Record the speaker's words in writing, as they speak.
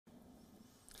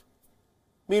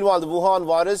Meanwhile, the Wuhan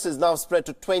virus is now spread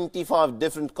to 25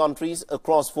 different countries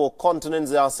across 4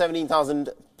 continents. There are 17,000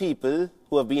 people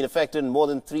who have been affected and more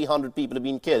than 300 people have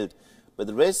been killed. But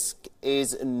the risk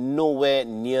is nowhere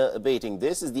near abating.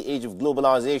 This is the age of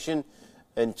globalization,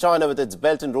 and China, with its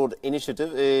Belt and Road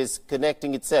Initiative, is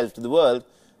connecting itself to the world.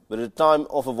 But at a time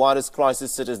of a virus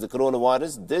crisis such as the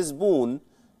coronavirus, this boon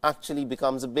actually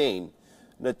becomes a bane.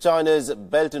 Now, China's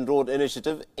Belt and Road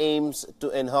Initiative aims to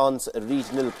enhance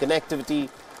regional connectivity.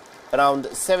 Around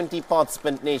 70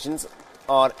 participant nations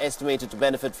are estimated to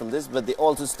benefit from this, but they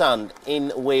also stand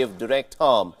in way of direct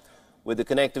harm. With the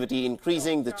connectivity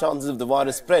increasing, the chances of the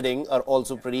virus spreading are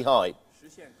also pretty high.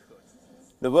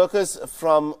 The workers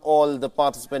from all the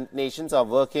participant nations are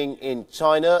working in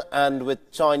China and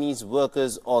with Chinese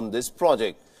workers on this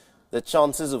project. The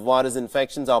chances of virus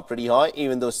infections are pretty high.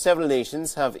 Even though several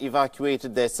nations have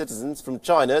evacuated their citizens from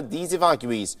China, these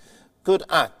evacuees could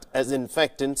act as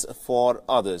infectants for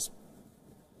others.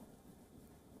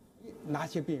 哪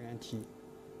些病原体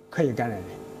可以感染人？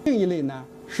另一类呢，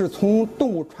是从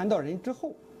动物传到人之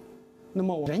后，那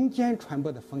么人间传播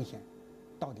的风险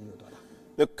到底有多大？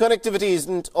 The connectivity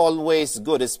isn't always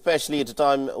good, especially at a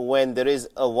time when there is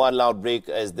a viral outbreak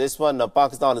as this one. Now,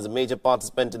 Pakistan is a major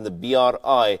participant in the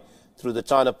BRI through the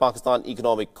China-Pakistan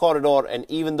Economic Corridor, and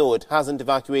even though it hasn't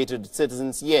evacuated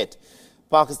citizens yet,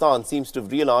 Pakistan seems to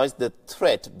have realized the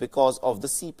threat because of the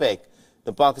CPEC.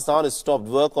 Now, Pakistan has stopped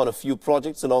work on a few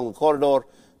projects along the corridor.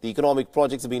 The economic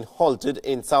projects have been halted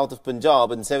in south of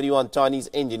Punjab, and 71 Chinese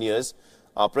engineers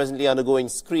are presently undergoing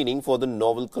screening for the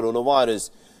novel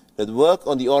coronavirus. Now, the work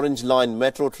on the Orange Line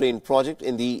metro train project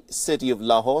in the city of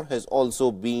Lahore has also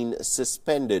been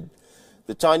suspended.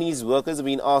 The Chinese workers have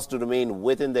been asked to remain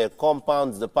within their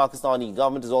compounds. The Pakistani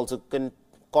government has also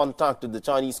contacted the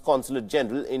Chinese Consulate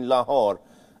General in Lahore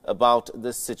about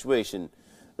this situation.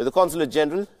 The Consulate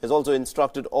General has also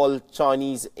instructed all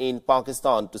Chinese in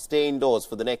Pakistan to stay indoors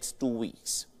for the next 2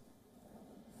 weeks.